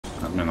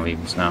I'm gonna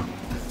leave this now.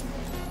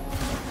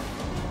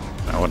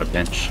 Oh, what a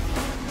pinch.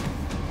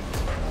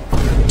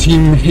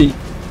 Teammate!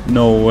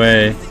 No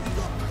way.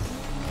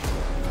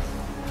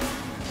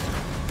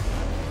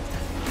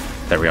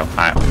 There we go.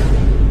 Alright.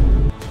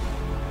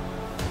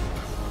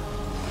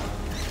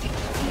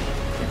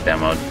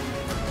 Demoed.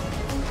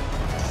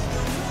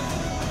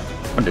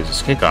 What is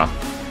this kickoff?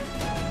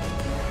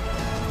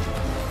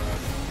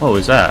 What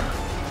was that?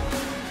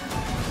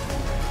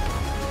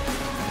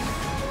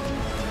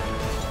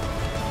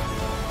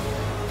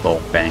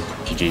 Oh, bang.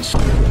 GG's.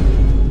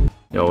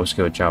 Yo, what's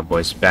good, job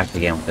boys? Back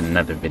again with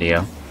another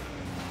video.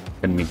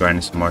 Gonna be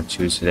grinding some more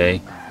 2s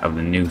today of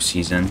the new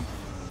season.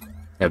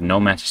 We have no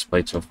matches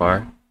played so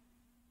far.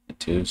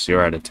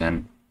 0 out of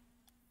 10.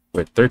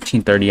 We're at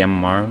 1330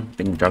 MMR. I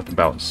think we dropped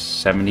about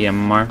 70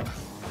 MMR.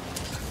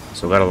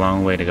 So we got a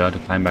long way to go to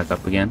climb back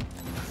up again.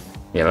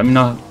 Yeah, let me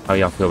know how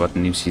y'all feel about the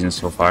new season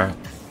so far.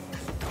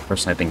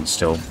 Personally, I think it's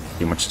still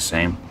pretty much the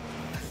same.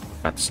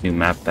 Got this new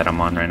map that I'm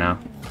on right now.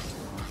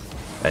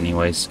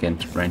 Anyways, getting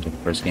right into the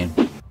first game.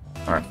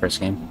 Alright, first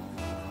game.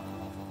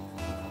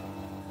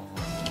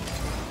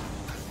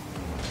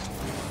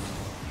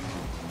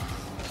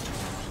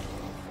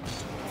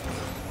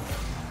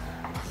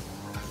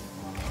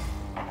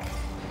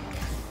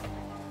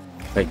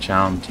 Fake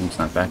challenge, team's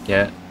not back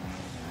yet.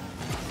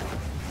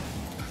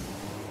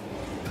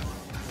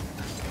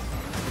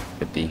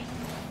 50.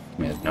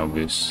 We have no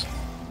boost.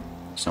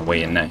 There's no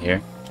way in that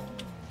here.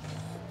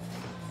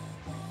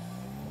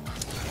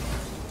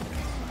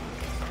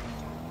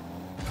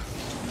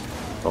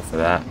 Go for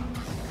that.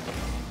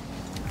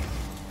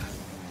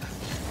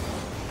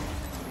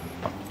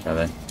 Oh, each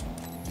other.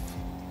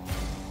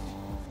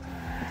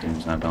 The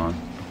team's not on.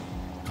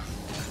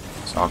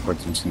 It's awkward,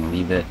 so I'm just gonna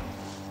leave it.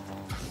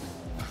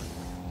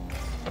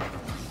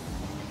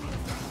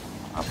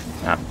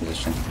 Out of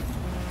position.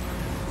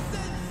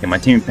 Okay, my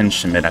team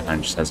finished in mid. I kind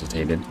of just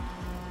hesitated.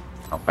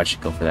 If I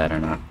should go for that or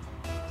not.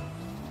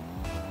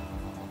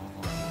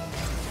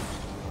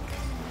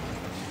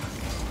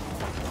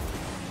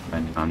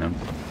 Landing on him.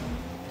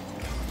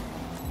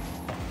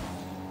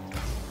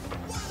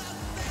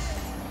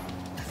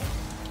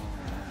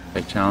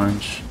 Big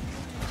challenge.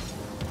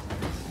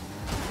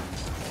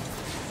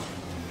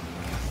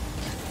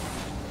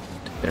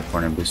 Take their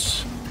corner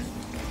boost.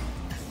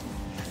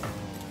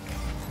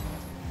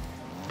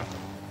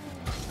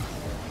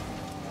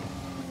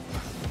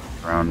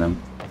 Around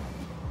them.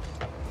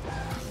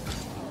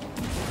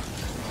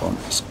 Oh,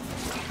 nice.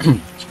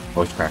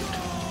 Both cracked.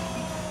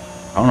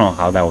 I don't know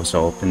how that was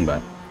so open,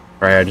 but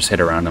right, I just hit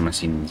around him. I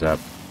seen he's up.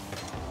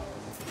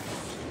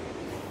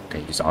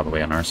 Okay, he's all the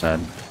way on our side.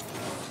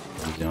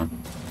 What are you doing?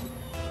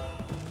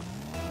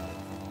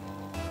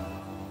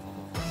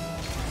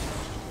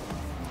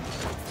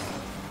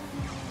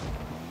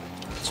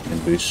 Spin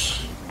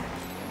boost.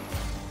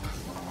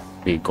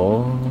 Big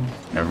goal.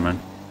 Never mind.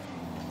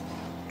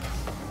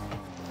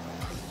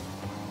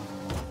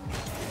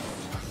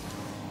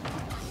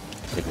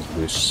 Take his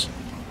boost.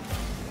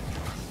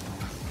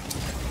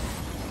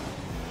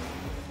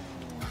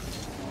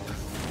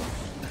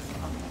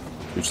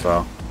 Too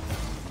slow.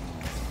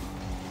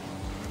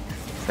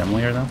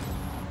 Familiar though?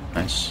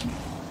 Nice.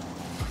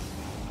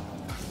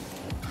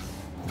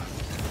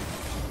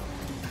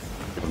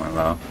 Give him my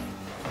low.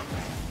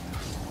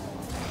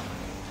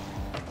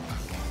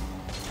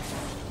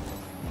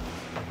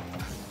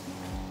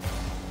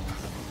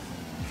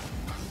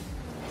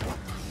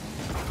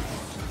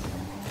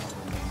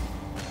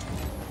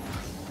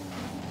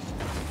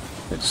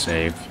 Good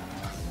save.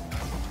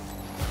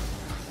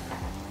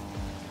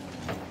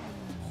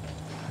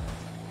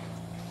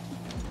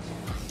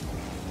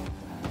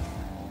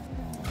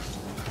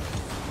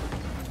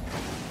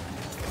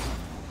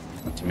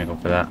 Let me go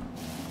for that.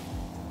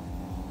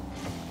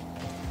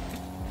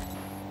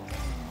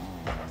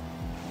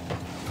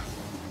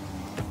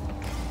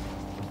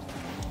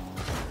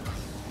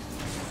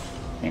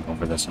 Can't go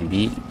for this and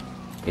beat.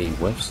 Okay, he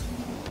whiffs.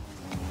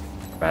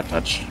 Bad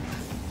touch.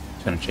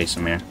 Just gonna chase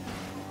him here.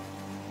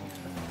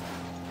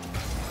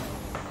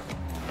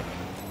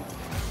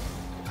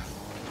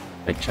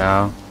 Big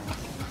chow.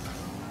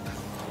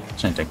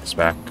 Just gonna take this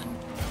back.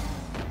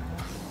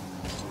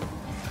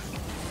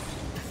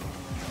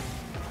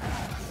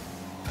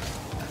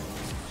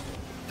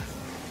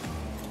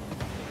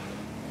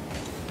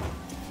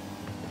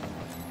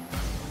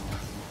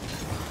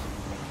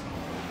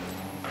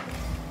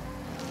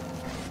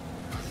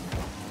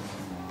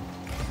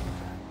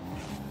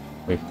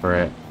 Wait for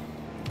it.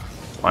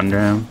 Under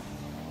him.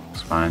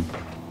 It's fine.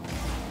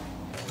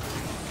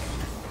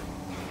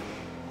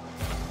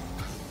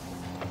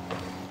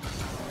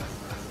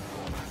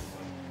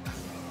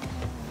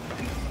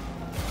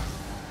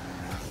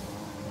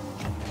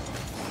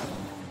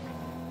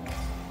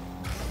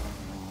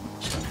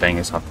 Bang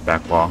us off the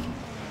back wall.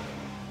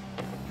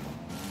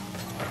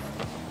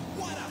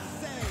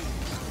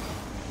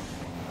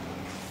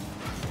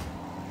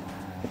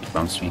 He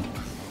bumps me.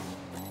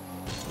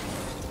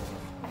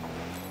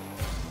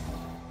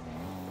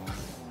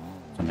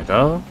 Gonna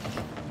go.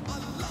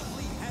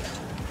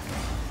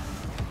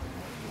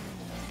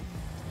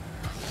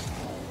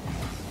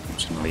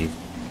 gonna leave.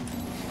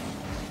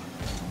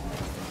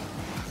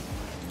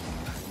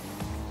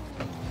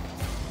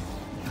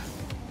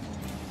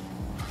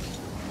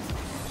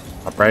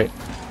 Upright.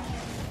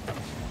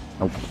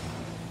 Nope.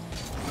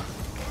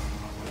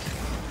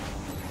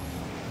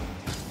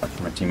 Up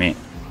for my teammate.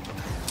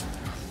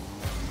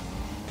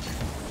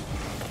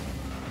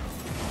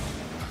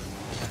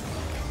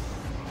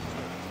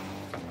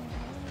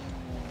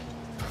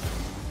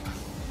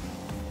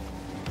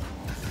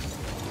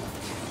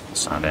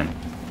 It's not in.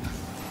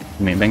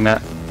 Can we bang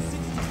that?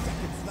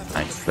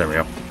 Nice, there we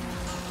go.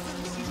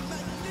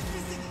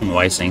 I'm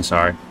icing,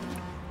 sorry.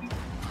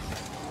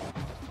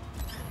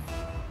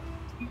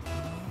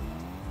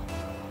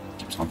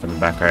 Keeps on from the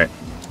back right.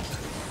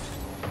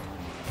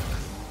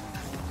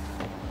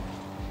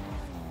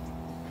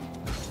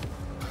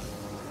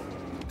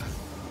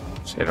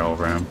 Just hit it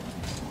over him.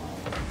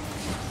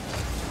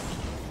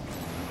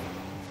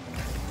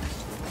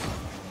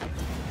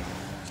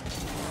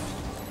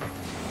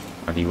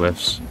 He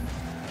whiffs.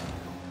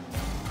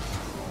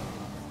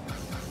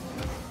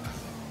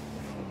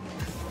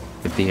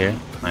 Here,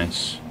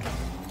 nice.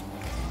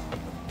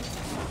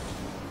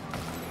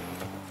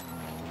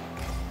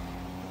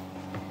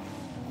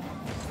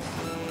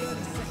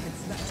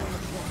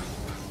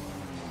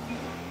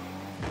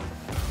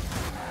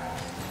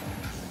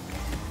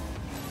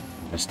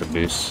 Missed the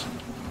boost.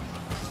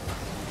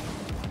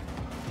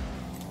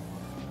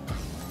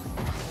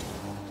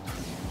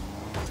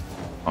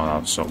 Oh,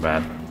 that was so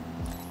bad.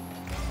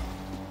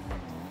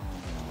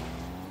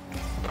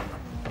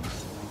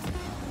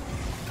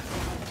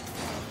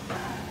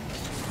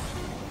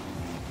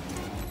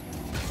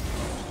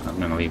 I'm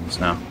gonna leave this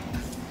now.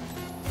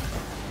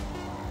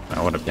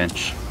 Oh, what a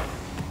pinch.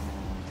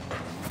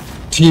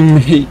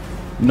 Teammate!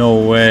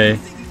 No way.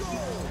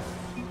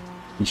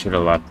 He should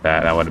have left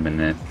that. That would have been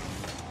it.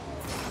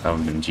 That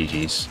would have been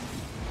GG's.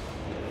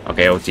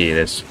 Okay, OT it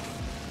is.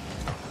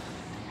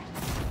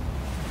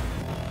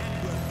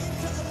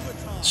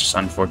 It's just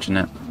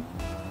unfortunate.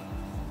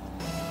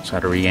 Just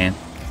had to regain.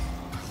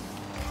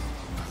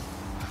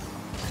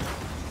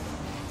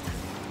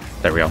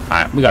 There we go.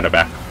 Alright, we got it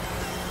back.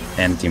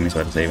 And the teammates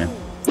had to save him.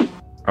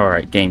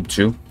 Alright, game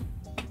 2.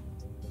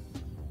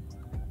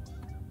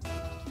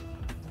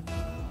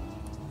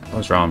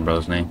 What's wrong,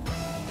 bro's name?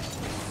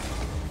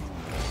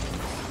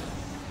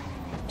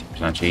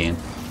 He's not cheating.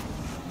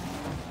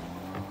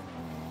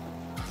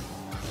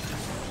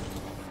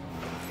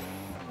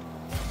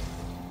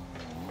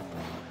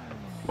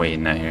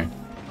 Waiting that here.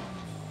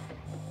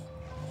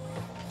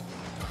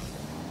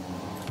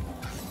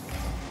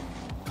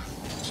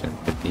 Shit,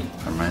 50.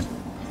 Never mind.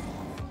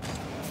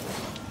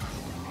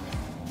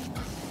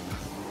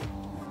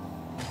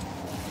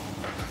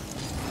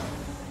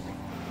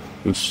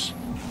 Oosh.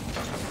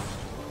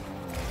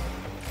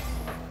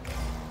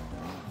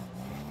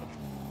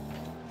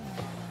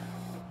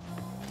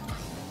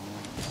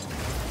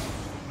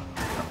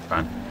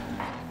 Fine.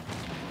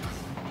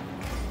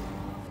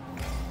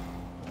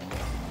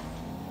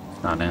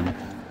 Not in.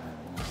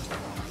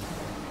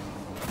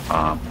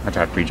 I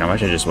tried pre-jump. I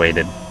should have just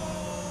waited.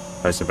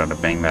 I was about to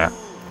bang that.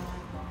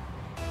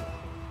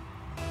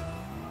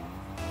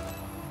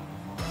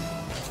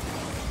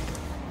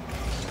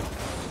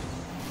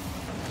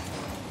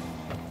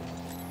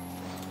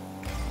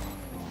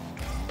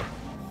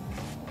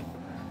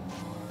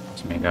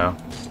 Let me go.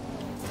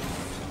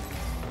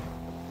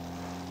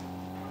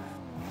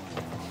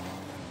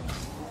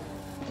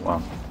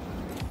 Well,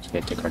 let's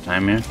get take our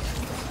time here.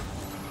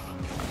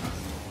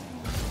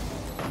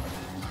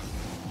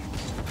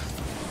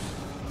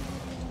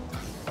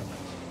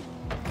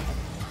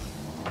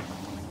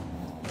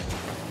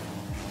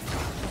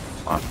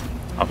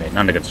 Okay,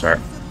 not a good start.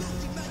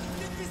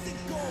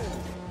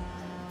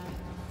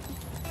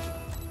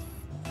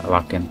 I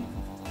lock in.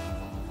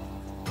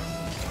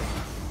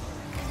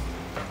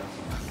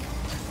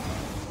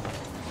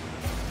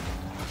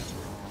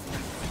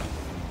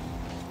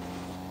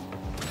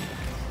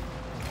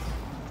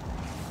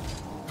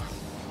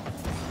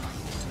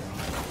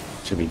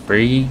 Should be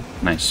free.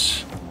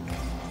 Nice.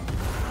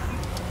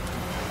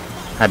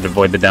 Had to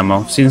avoid the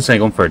demo. Seems like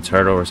going for a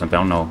turtle or something.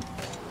 I don't know.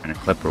 In a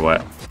clip or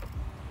what.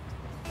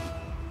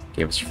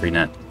 Gave us a free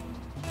net.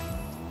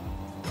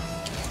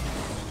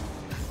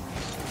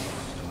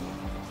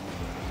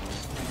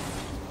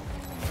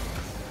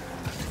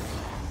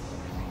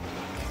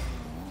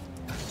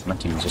 My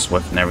team's just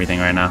whiffing everything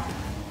right now.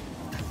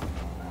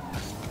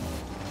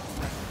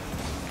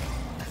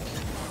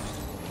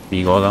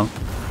 Big goal though.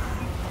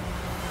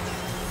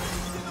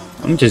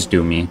 I'm just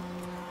do me.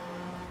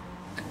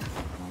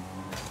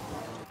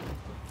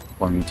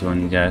 1v2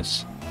 on you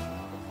guys.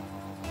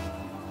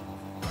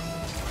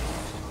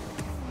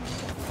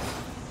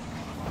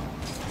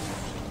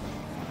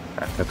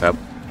 Pick up.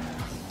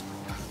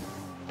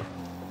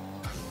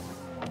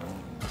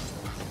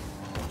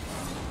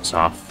 It's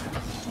off.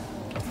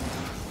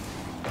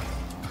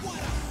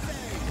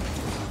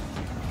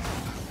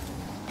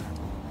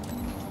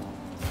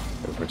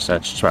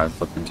 Let's try to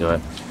flip into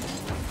it.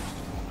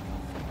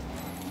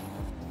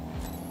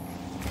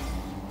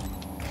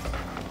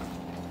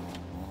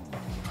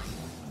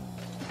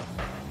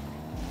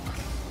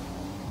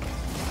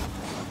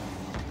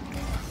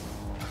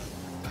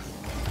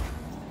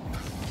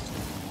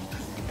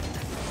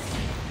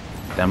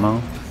 Demo.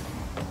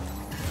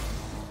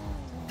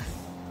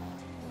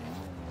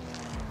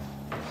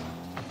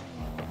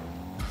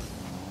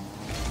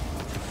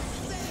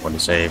 What a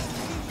save.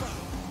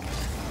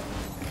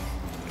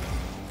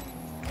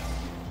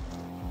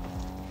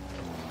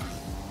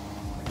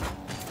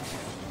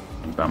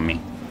 About me.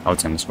 I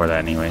was gonna score that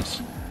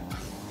anyways.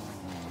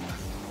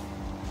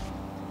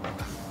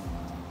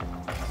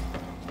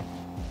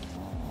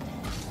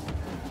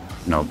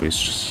 No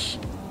boosts.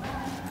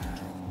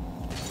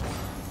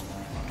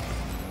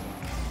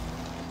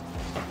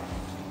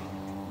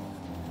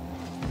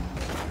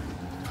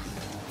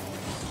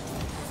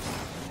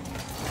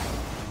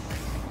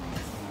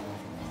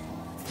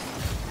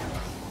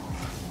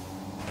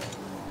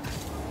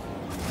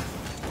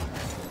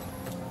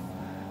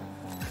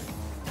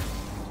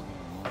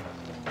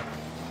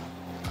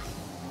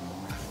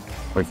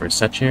 Wait for a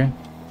set here.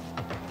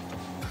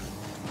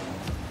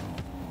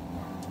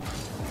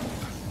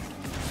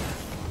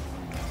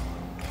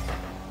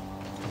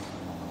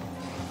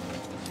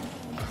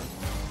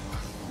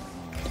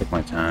 Take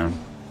my time.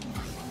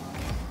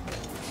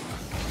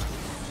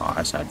 Oh,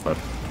 I side flip.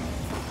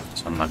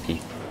 It's unlucky.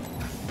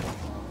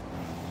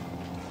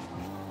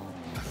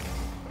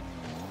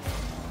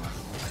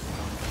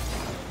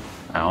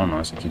 I don't know,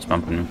 it keeps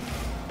bumping me.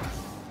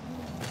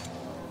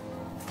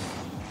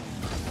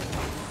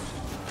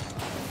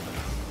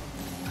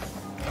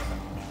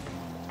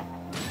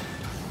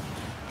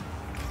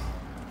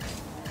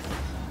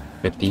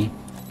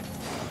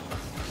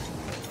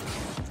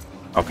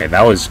 Okay,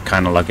 that was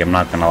kind of lucky, I'm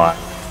not gonna lie.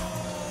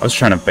 I was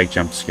trying to big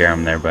jump scare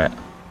him there, but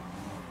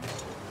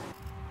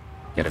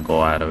get a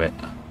goal out of it.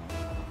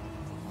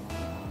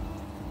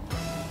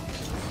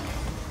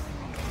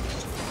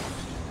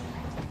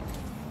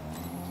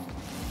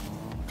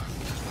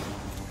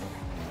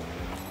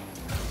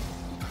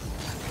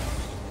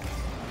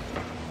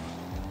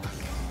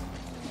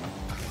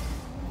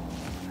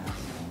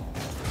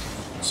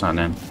 It's not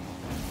in.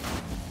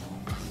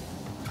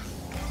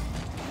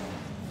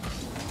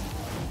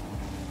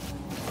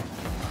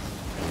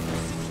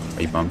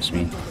 He bumps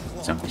me.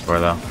 Simple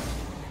score though.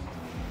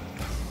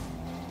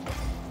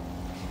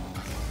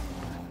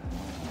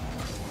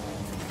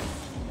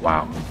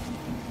 Wow.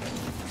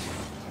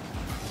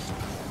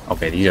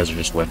 Okay, these guys are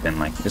just whipping.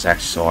 Like, it's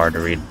actually so hard to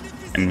read.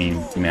 I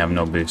mean, you may have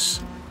no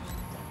boost.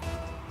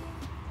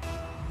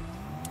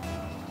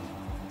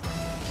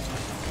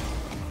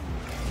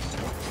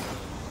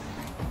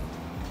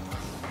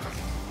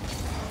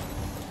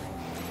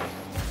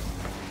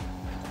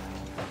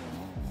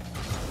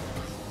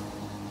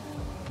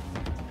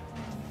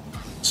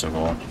 So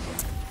cool.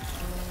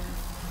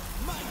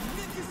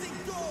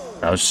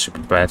 That was a super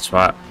bad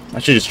spot. I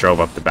should just drove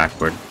up the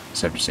backward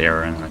instead of just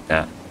arrowing like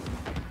that.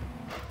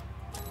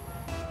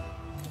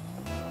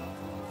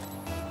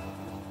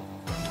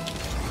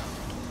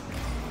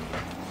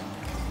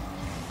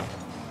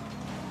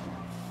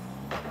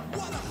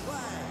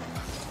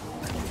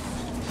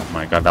 Oh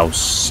my god, that was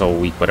so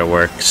weak, but it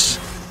works.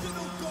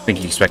 I think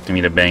he expected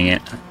me to bang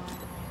it.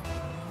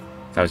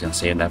 I was gonna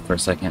save that for a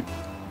second.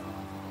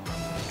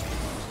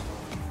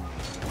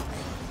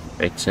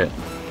 Fakes it.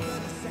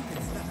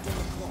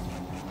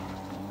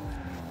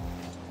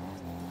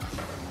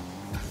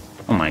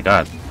 Oh my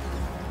god.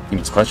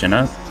 He's clutching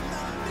up.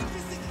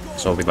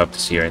 That's what we love to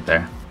see right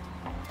there.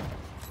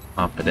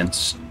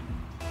 Confidence.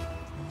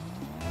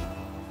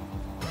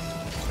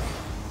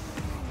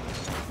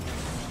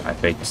 I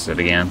fakes it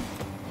again.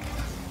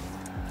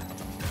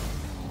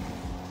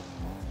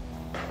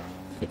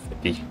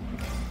 50.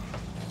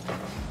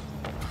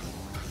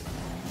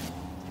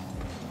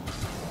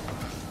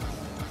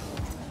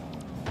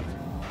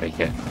 Fake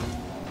it.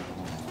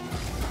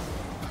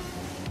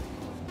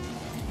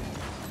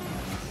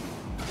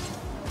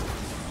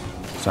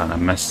 So I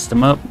messed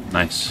them up.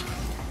 Nice.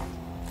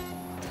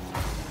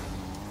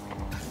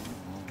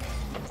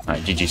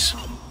 Alright, GG's.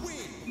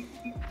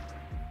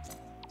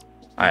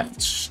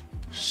 Alright,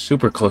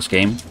 super close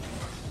game.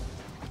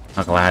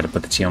 Not gonna lie, I had to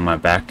put the team on my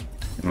back.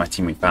 And my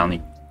teammate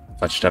finally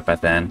clutched up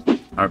at the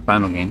end. Our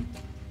final game.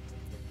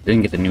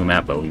 Didn't get the new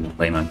map, but we've been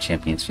playing on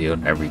Champions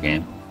Field every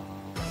game.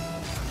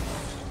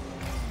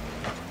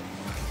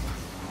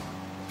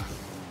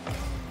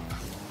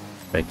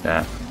 Fake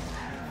that.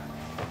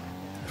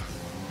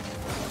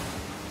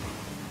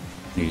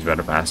 He was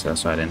better pass that,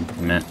 so I didn't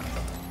commit.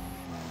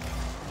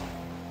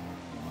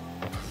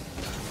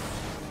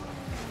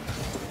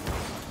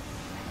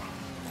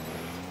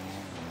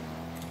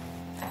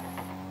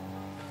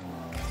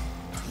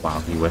 Wow,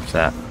 he whiffed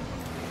that.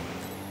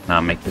 Now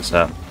I'll make this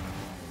up.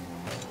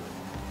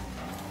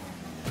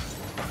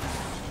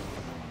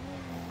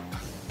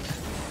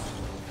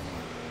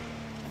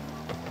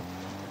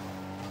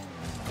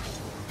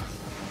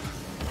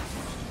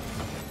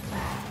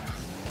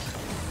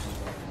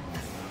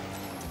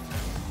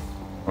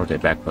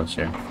 Rotate back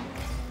closer.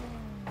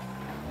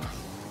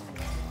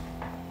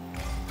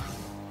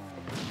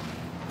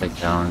 Big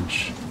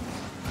challenge.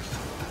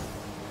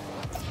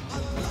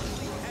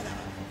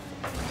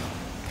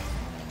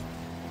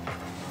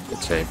 Good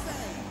save.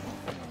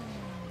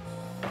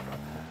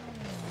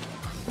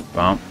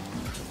 Bump.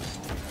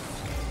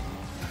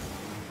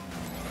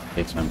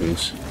 Takes my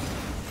boost.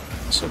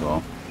 So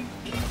well.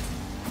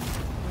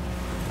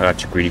 I got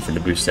too greedy for the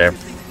boost there.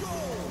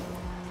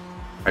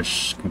 I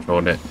just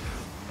controlled it.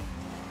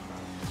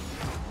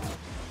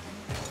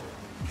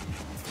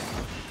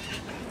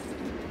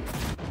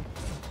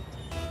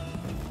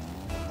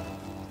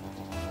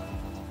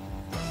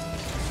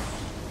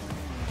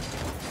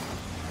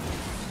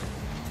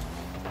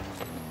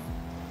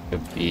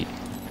 Good beat.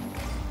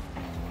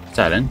 Is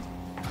that in?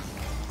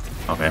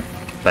 Okay.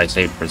 I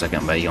saved for a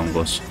second by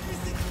Youngos.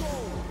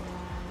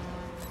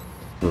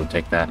 We'll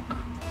take that.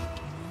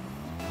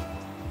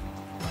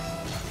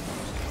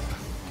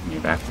 Give me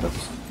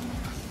backflips.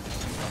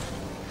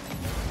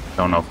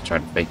 Don't know if I tried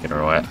to fake it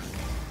or what.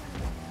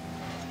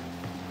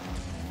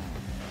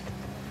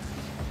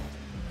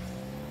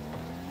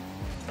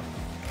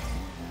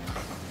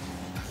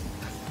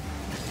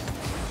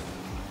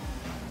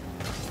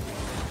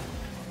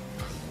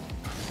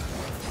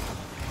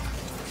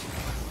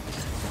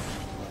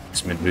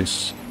 It's mid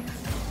boost.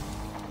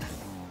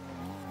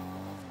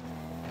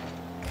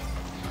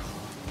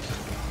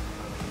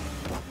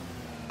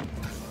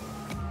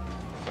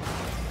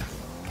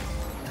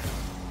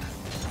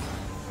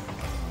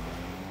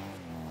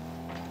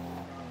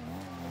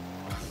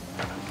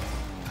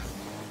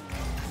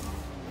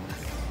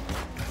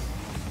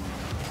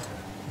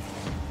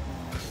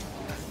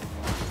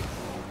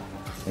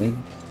 Okay.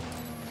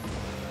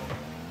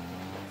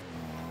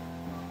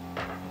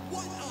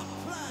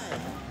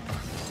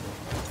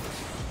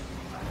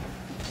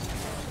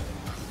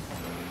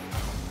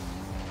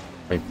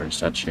 Wait for a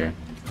touch here.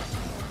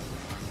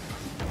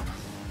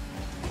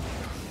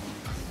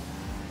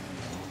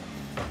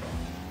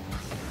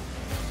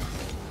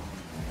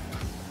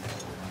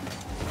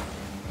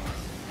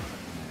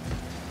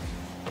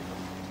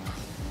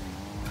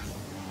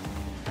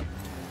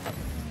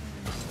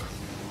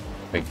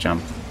 Big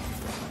jump.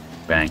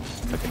 Bang.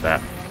 Look at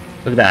that.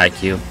 Look at that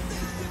IQ.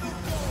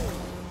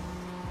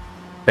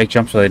 Big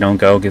jump so they don't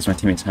go. Gives my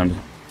teammates time to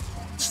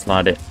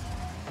slot it.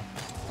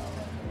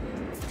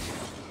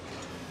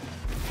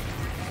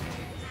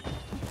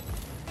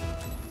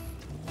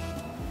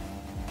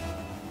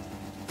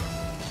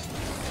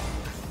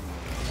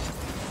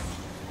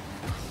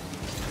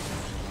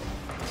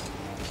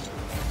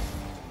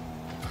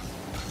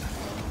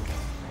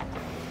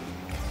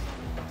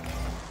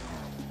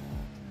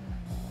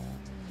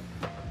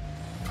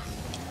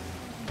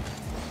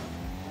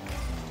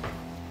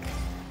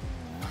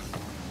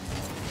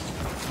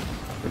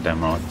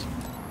 Demo it.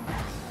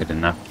 Good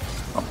enough.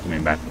 Oh, give me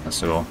back.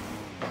 That's a goal.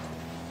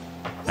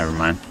 Never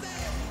mind.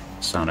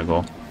 It's not a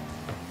goal.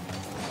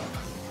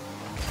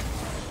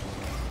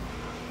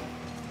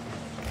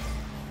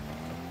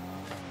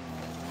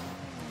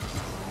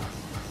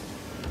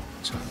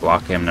 So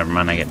block him. Never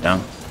mind. I get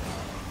down.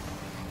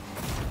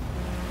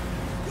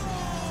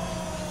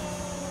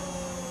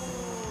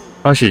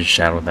 I should just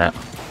shadow that.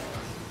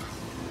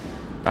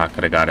 I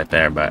could have got it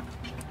there, but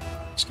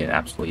just get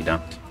absolutely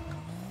dumped.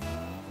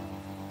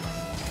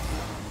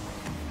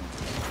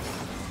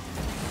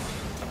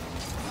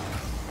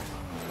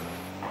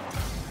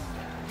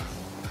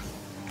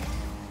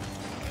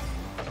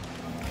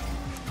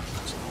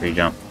 Free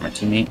jump for my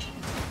teammate.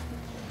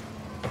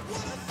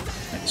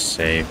 Nice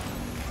save.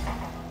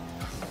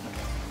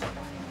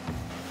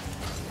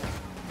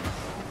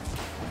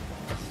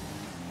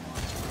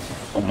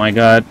 Oh my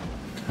god.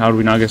 How did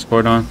we not get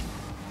scored on?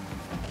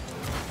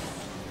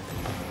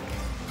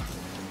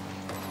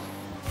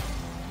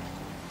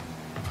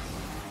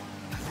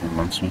 He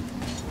bumps me.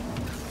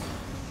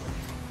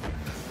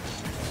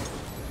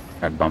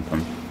 I'd bump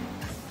him.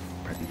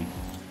 Pardon me.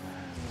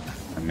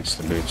 I missed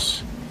the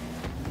boost.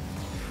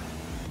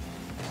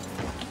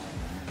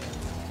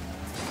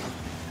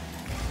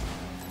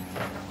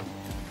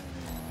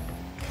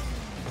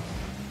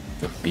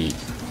 The beat.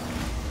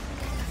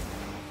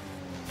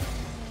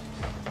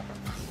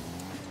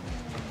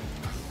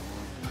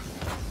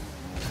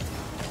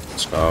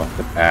 Let's go.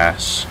 The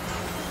pass.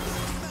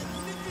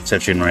 Instead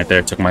of shooting right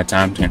there, took my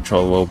time to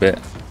control a little bit.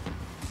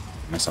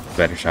 Mess up a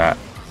better shot.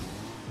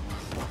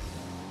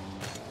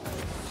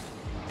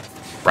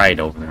 Right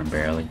over him,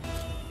 barely.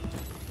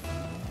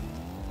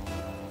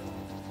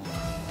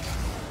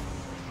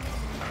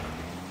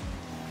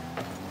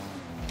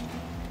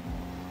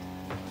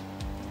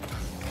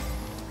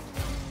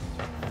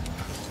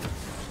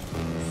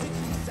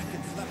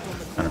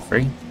 Kind of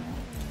free.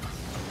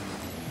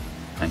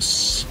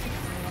 Nice.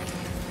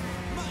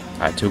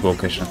 Alright, 2 goal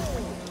cushion.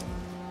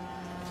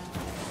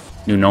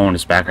 Knew no one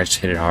is back. I just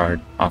hit it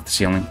hard off the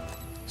ceiling,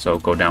 so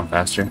go down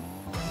faster.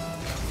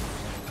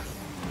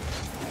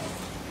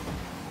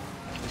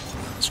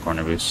 This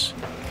corner boost.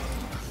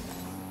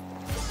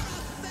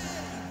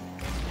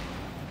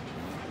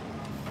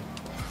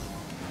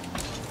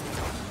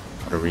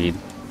 What a read.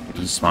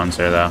 He spawns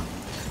there though.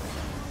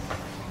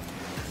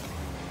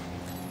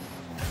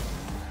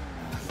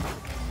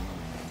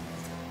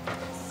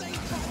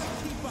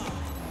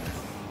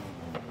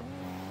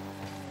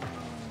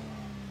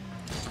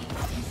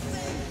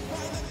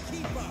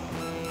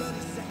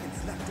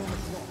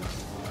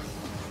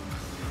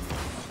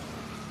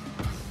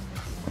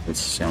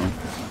 hits the ceiling.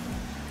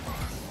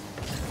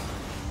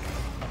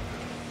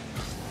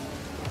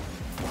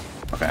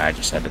 Okay, I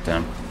just had it to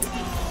him.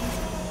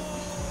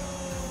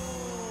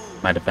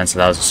 My defense,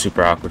 that was a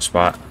super awkward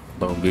spot.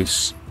 Low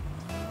goose.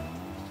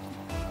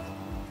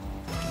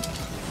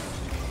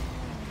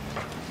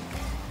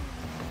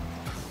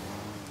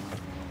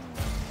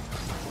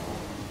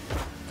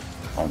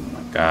 Oh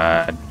my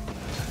god.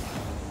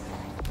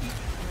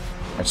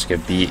 I just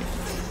get beat.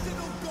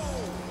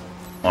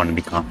 I want to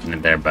be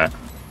confident there, but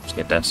just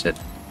get dusted.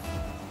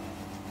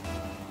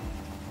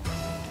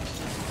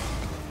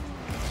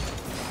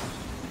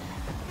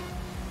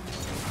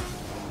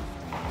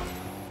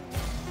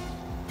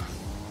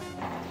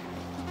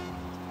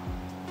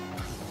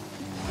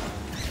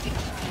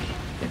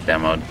 Get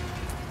demoed.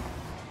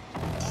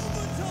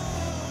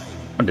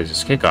 What is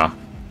this kickoff?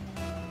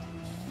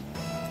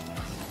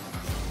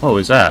 What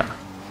was that?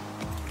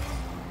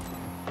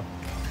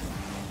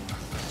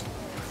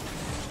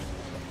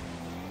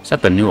 Is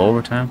that the new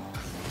overtime?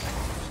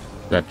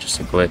 Is that just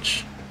a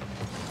glitch?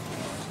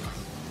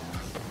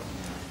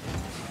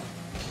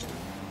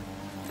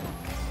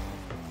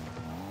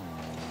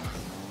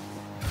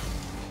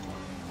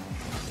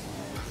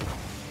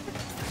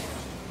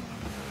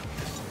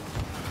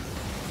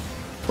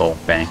 Oh,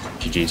 bang.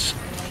 GG's.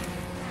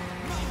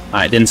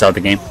 Alright, didn't sell the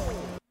game.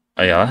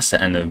 Oh yeah, that's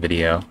the end of the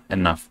video.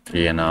 Ending off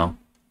 3-0.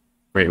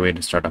 Great way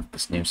to start off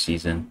this new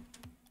season.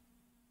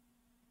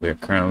 We are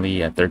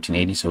currently at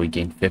 1380, so we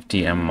gained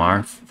 50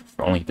 MMR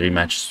for only 3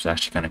 matches. It's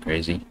actually kind of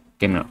crazy.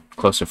 Getting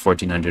close to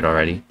 1400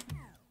 already.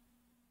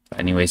 But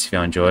anyways, if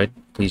y'all enjoyed,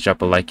 please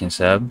drop a like and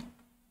sub.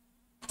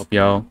 Hope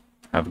y'all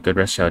have a good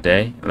rest of your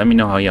day. Let me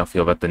know how y'all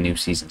feel about the new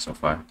season so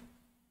far.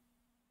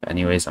 But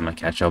anyways, I'm gonna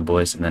catch y'all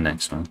boys in the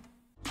next one.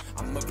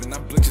 I'm up and I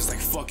blink just like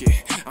fuck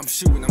it. I'm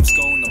shooting, I'm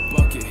scoring a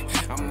bucket.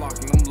 I'm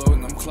locking, I'm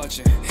loading, I'm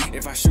clutching.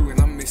 If I shoot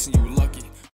and I'm missing, you lucky.